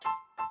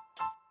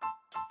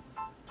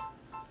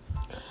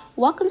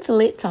Welcome to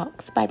Lit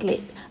Talks by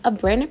Lit, a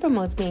brand that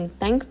promotes being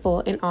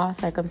thankful in all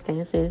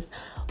circumstances.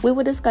 We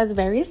will discuss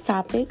various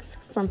topics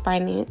from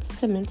finance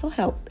to mental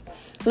health.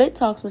 Lit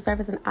Talks will serve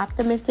as an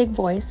optimistic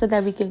voice so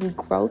that we can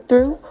grow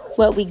through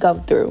what we go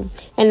through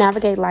and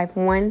navigate life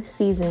one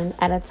season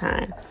at a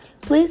time.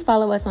 Please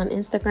follow us on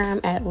Instagram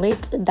at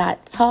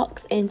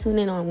lit.talks and tune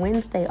in on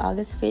Wednesday,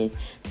 August 5th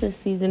to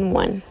season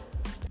 1.